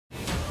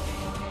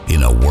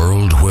In a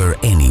world where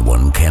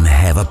anyone can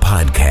have a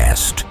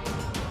podcast,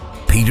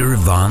 Peter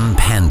Von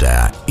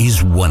Panda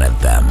is one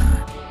of them.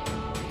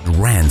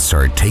 Rants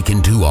are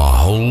taken to a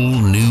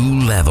whole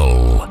new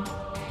level.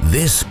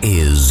 This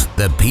is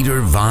the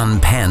Peter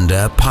Von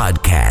Panda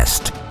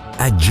Podcast,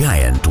 a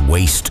giant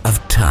waste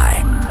of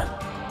time.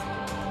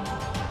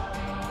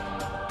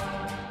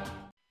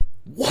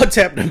 What's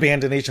happening,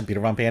 Panda Nation?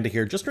 Peter Von Panda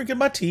here, just drinking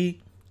my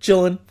tea,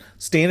 chilling,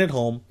 staying at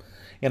home,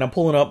 and I'm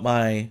pulling up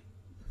my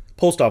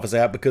post office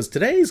app because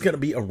today is going to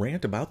be a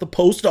rant about the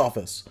post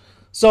office.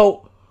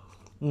 So,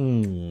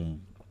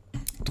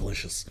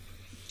 delicious.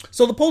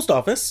 So the post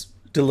office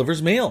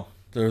delivers mail.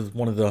 They're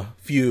one of the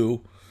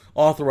few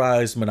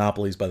authorized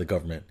monopolies by the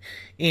government.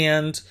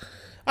 And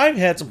I've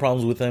had some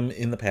problems with them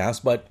in the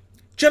past, but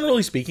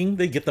generally speaking,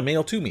 they get the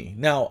mail to me.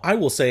 Now, I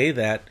will say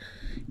that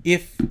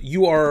if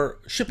you are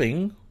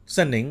shipping,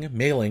 sending,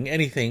 mailing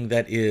anything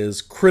that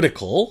is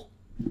critical,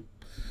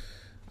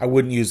 I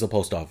wouldn't use the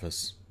post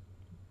office.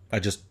 I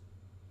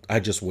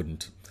just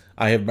wouldn't.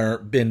 I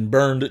have been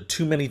burned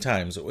too many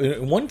times.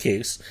 In one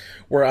case,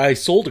 where I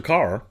sold a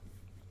car,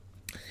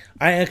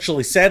 I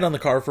actually sat on the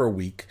car for a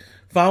week,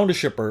 found a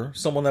shipper,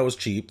 someone that was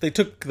cheap. They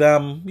took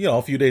them,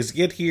 a few days to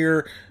get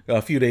here,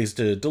 a few days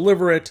to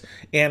deliver it,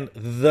 and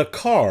the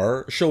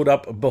car showed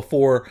up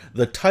before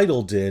the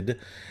title did,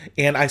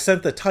 and I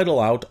sent the title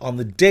out on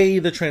the day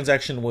the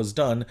transaction was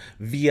done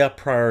via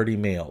priority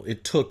mail.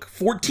 It took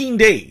 14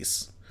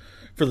 days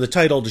for the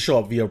title to show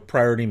up via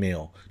priority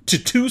mail to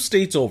 2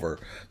 states over.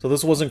 So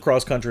this wasn't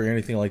cross-country or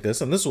anything like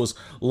this, and this was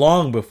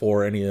long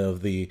before any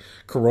of the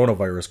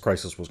coronavirus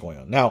crisis was going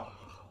on. Now,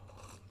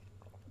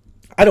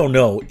 I don't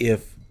know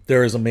if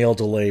there is a mail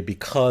delay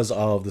because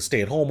of the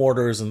stay-at-home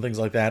orders and things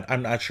like that.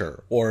 I'm not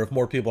sure. Or if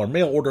more people are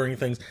mail ordering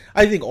things.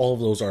 I think all of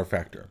those are a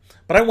factor.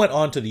 But I went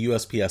on to the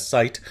USPS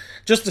site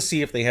just to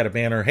see if they had a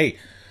banner, hey,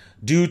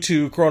 due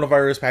to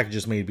coronavirus,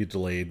 packages may be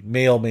delayed,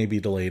 mail may be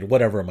delayed,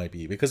 whatever it might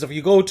be. Because if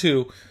you go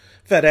to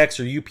FedEx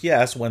or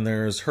UPS when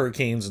there's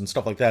hurricanes and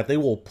stuff like that, they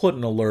will put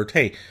an alert,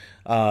 hey,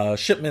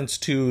 shipments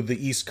to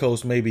the East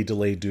Coast may be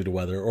delayed due to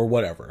weather or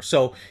whatever.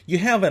 So you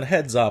have a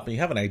heads up and you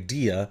have an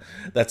idea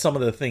that some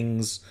of the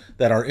things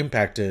that are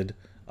impacted,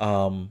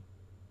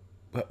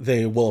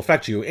 they will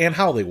affect you and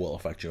how they will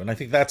affect you. And I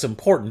think that's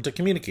important to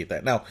communicate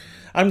that. Now,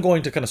 I'm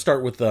going to kind of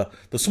start with the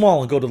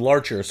small and go to the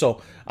large here. So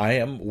I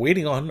am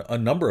waiting on a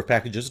number of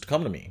packages to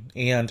come to me.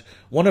 And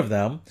one of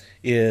them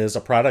is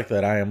a product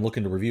that I am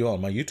looking to review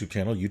on my YouTube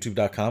channel,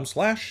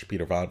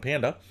 youtube.com/Peter Von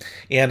Panda.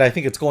 And I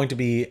think it's going to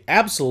be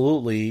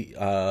absolutely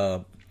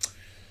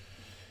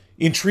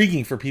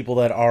intriguing for people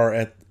that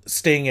are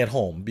staying at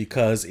home,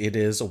 because it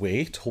is a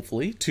way,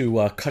 hopefully,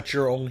 to cut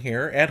your own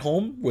hair at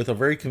home with a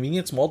very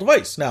convenient small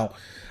device. Now,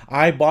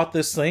 I bought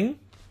this thing.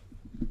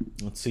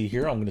 Let's see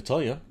here. I'm going to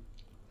tell you.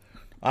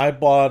 I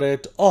bought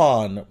it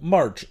on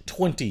March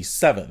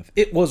 27th.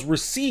 It was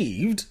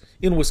received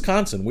in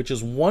Wisconsin, which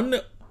is one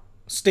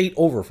state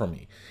over from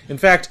me. In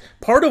fact,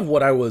 part of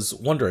what I was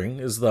wondering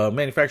is the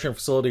manufacturing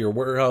facility or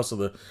warehouse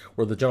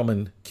where the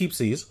gentleman keeps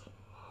these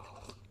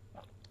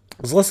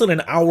was less than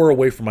an hour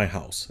away from my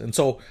house. And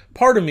so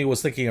part of me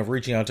was thinking of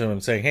reaching out to him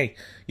and saying, hey,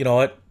 you know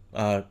what,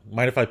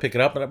 mind if I pick it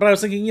up? But I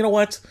was thinking, you know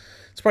what,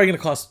 it's probably going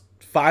to cost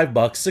 $5,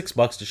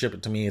 $6 to ship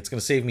it to me. It's going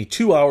to save me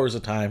 2 hours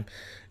of time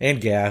and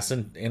gas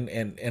and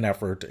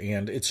effort,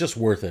 and it's just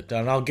worth it.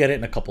 And I'll get it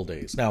in a couple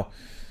days. Now,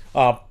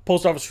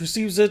 post office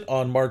receives it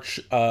on March,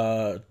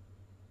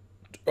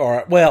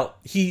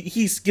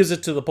 he gives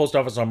it to the post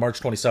office on March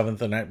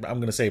 27th, and I'm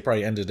going to say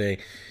probably end of day.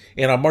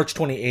 And on March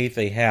 28th,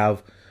 they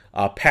have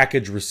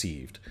package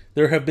received.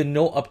 There have been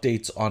no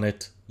updates on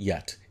it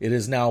yet. It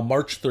is now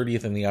March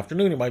 30th in the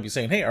afternoon. You might be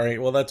saying, hey, all right,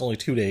 well, that's only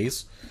 2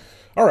 days.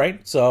 All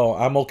right, so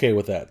I'm okay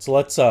with that. So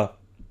let's,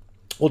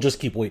 we'll just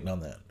keep waiting on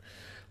that.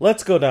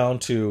 Let's go down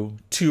to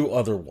 2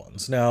 other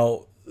ones.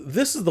 Now,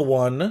 this is the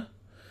one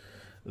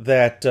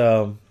that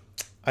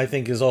I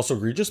think is also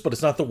egregious, but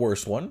it's not the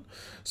worst one.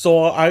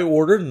 So I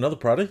ordered another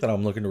product that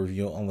I'm looking to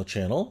review on the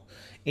channel.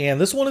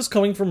 And this one is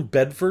coming from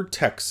Bedford,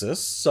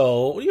 Texas.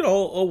 So,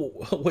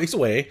 a ways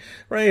away,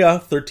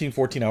 right? 13,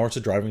 14 hours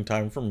of driving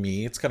time from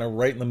me. It's kind of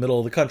right in the middle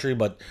of the country,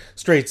 but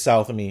straight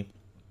south of me.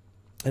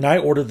 And I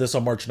ordered this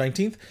on March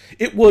 19th.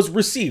 It was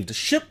received.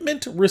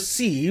 Shipment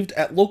received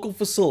at local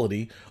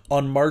facility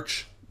on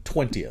March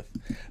 20th.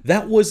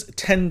 That was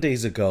 10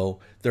 days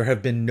ago. There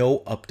have been no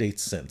updates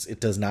since. It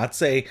does not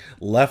say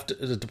left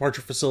the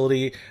departure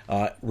facility,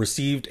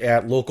 received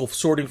at local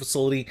sorting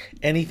facility,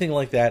 anything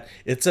like that.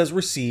 It says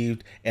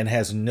received and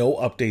has no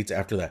updates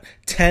after that.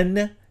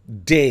 10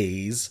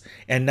 days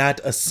and not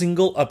a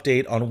single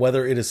update on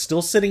whether it is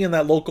still sitting in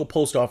that local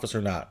post office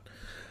or not.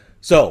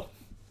 So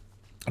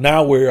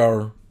now we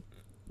are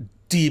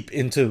deep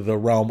into the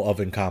realm of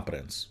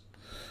incompetence,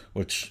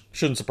 which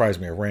shouldn't surprise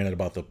me. I've ranted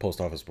about the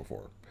post office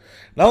before.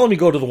 Now let me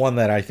go to the one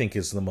that I think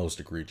is the most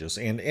egregious.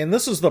 And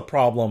this is the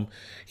problem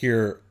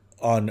here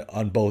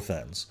on both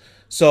ends.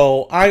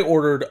 So I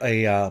ordered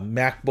a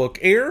MacBook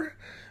Air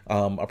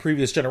a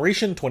previous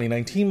generation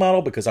 2019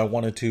 model because I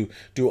wanted to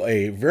do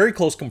a very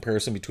close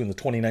comparison between the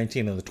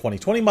 2019 and the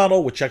 2020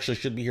 model, which actually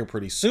should be here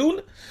pretty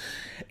soon.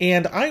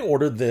 And I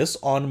ordered this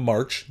on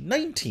March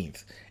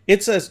 19th.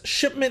 It says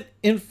shipment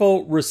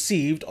info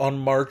received on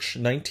March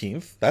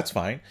 19th. That's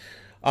fine.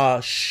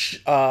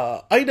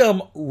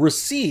 Item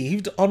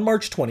received on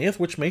March 20th,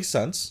 which makes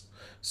sense.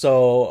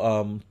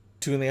 So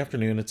 2 in the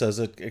afternoon, it says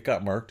it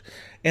got marked.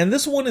 And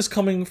this one is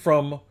coming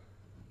from,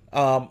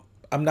 I'm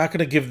not going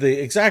to give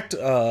the exact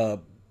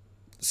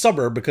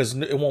suburb because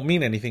it won't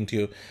mean anything to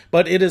you,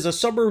 but it is a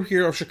suburb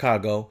here of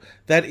Chicago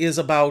that is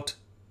about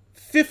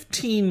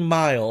 15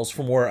 miles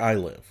from where I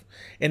live.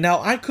 And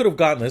now I could have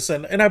gotten this,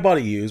 and I bought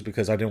a used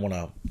because I didn't want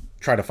to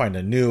try to find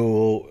a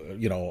new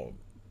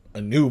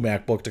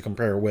MacBook to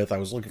compare with. I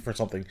was looking for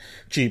something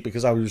cheap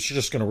because I was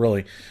just going to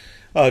really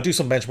do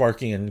some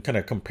benchmarking and kind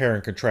of compare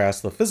and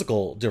contrast the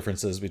physical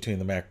differences between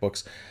the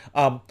MacBooks.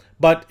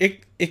 But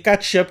it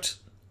got shipped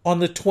on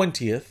the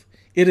 20th.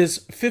 It is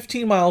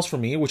 15 miles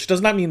from me, which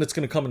does not mean it's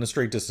going to come in a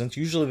straight distance.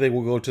 Usually they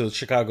will go to the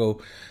Chicago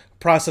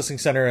processing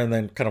center and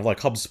then kind of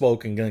like hub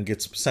spoke and then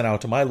gets sent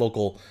out to my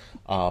local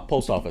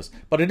post office.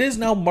 But it is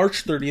now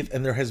March 30th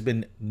and there has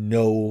been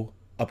no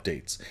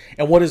updates.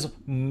 And what is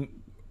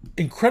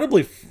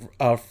incredibly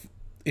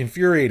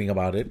infuriating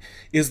about it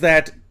is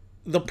that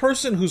the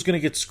person who's going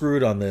to get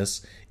screwed on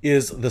this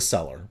is the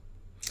seller.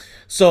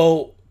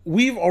 So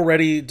we've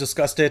already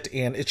discussed it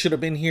and it should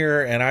have been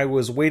here, and I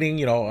was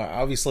waiting,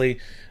 obviously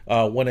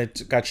when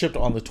it got shipped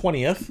on the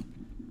 20th.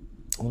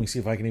 Let me see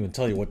if I can even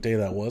tell you what day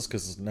that was,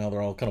 because now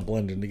they're all kind of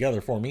blending together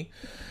for me.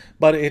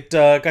 But it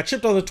got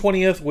shipped on the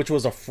 20th, which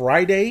was a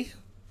Friday.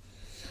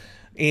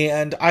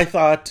 And I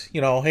thought,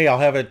 hey, I'll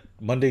have it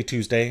Monday,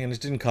 Tuesday, and it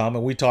didn't come.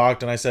 And we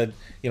talked, and I said,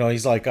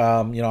 he's like,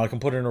 I can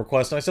put in a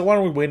request. And I said, why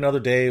don't we wait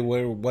another day,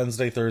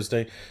 Wednesday,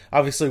 Thursday?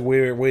 Obviously,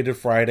 we waited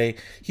Friday.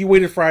 He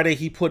waited Friday.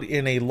 He put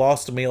in a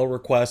lost mail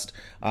request.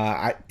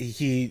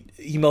 He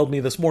emailed me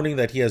this morning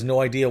that he has no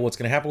idea what's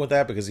going to happen with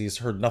that because he's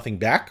heard nothing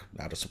back.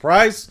 Not a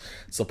surprise.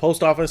 It's the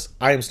post office.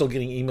 I am still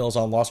getting emails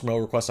on lost mail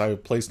requests I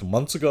placed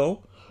months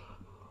ago.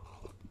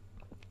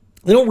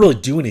 They don't really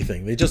do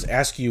anything. They just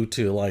ask you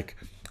to,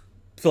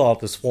 fill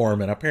out this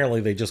form, and apparently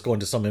they just go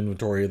into some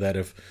inventory that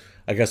if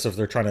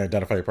they're trying to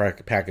identify your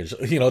package,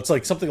 it's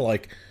like something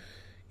like,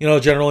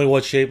 generally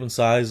what shape and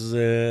size is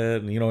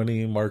it, and,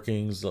 any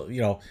markings,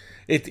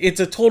 it's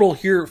a total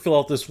here, fill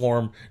out this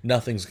form,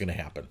 nothing's going to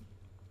happen.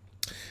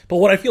 But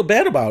what I feel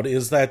bad about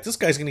is that this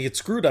guy's going to get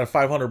screwed out of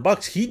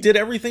 $500. He did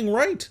everything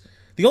right.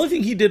 The only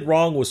thing he did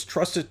wrong was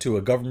trust it to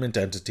a government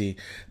entity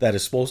that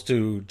is supposed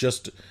to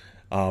just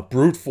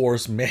brute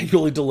force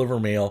manually deliver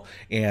mail,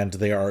 and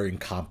they are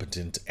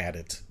incompetent at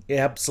it.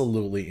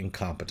 Absolutely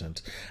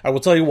incompetent. I will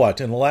tell you what,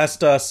 in the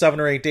last 7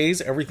 or 8 days,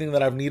 everything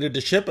that I've needed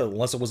to ship,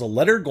 unless it was a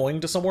letter going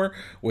to somewhere,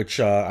 which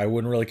I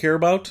wouldn't really care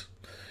about,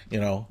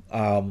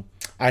 I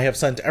have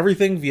sent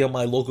everything via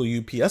my local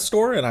UPS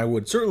store, and I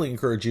would certainly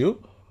encourage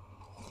you,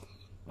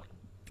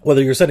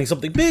 whether you're sending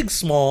something big,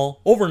 small,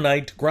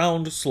 overnight,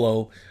 ground,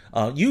 slow,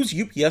 use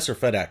UPS or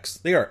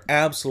FedEx. They are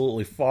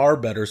absolutely far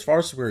better,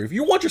 far superior. If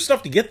you want your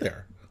stuff to get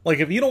there,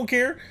 if you don't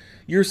care,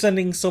 you're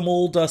sending some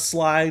old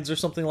slides or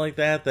something like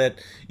that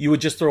you would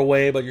just throw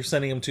away, but you're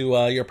sending them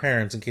to your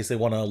parents in case they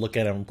want to look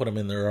at them and put them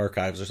in their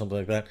archives or something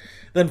like that,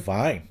 then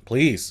fine,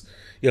 please.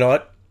 You know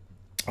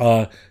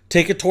what?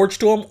 Take a torch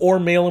to them or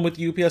mail them with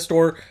the UPS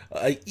store.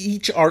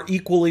 Each are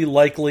equally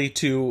likely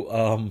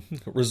to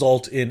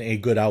result in a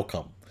good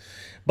outcome.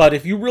 But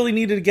if you really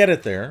needed to get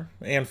it there,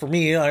 and for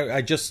me,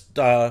 I just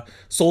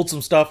sold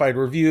some stuff I'd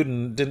reviewed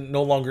and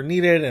no longer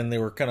need it, and they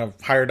were kind of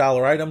higher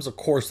dollar items, of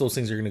course those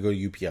things are going to go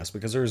to UPS,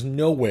 because there's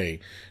no way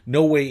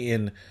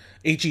in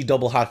HE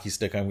double hockey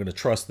stick I'm going to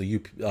trust the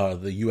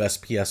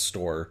USPS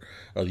store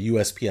or the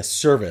USPS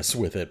service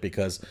with it,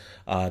 because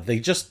they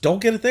just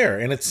don't get it there.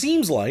 And it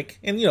seems like,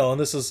 and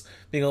this is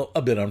being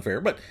a bit unfair,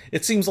 but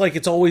it seems like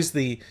it's always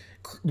the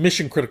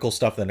mission critical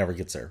stuff that never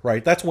gets there,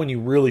 right? That's when you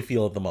really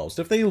feel it the most.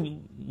 If they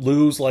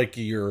lose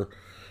your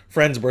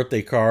friend's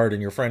birthday card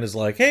and your friend is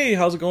like, hey,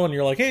 how's it going? And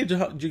you're like, hey,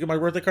 did you get my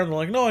birthday card? And they're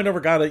like, no, I never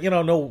got it.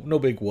 No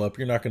big whoop.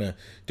 You're not going to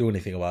do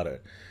anything about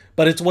it.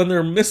 But it's when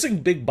they're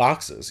missing big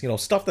boxes,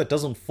 stuff that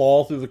doesn't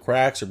fall through the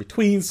cracks or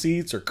between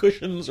seats or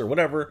cushions or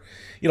whatever,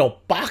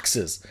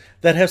 boxes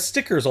that have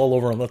stickers all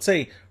over them. Let's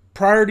say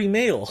priority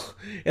mail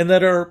and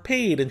that are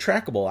paid and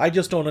trackable. I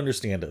just don't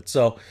understand it.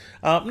 So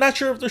I'm not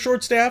sure if they're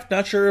short-staffed,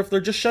 not sure if they're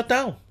just shut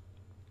down.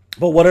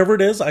 But whatever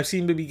it is, I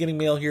seem to be getting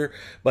mail here,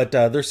 but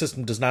their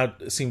system does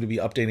not seem to be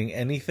updating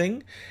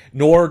anything,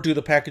 nor do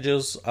the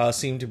packages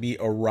seem to be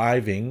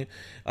arriving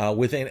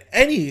within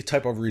any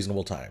type of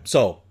reasonable time.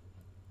 So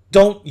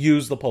don't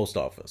use the post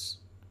office.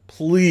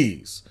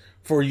 Please,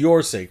 for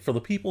your sake, for the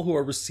people who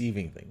are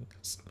receiving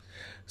things'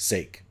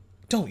 sake,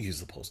 don't use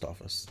the post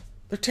office.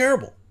 They're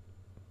terrible.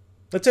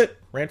 That's it.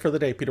 Rant for the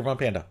day. Peter Von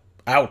Panda.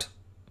 Out.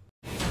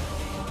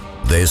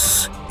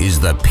 This is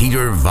the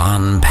Peter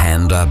Von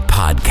Panda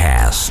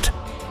Podcast.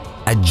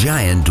 A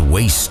giant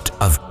waste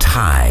of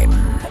time.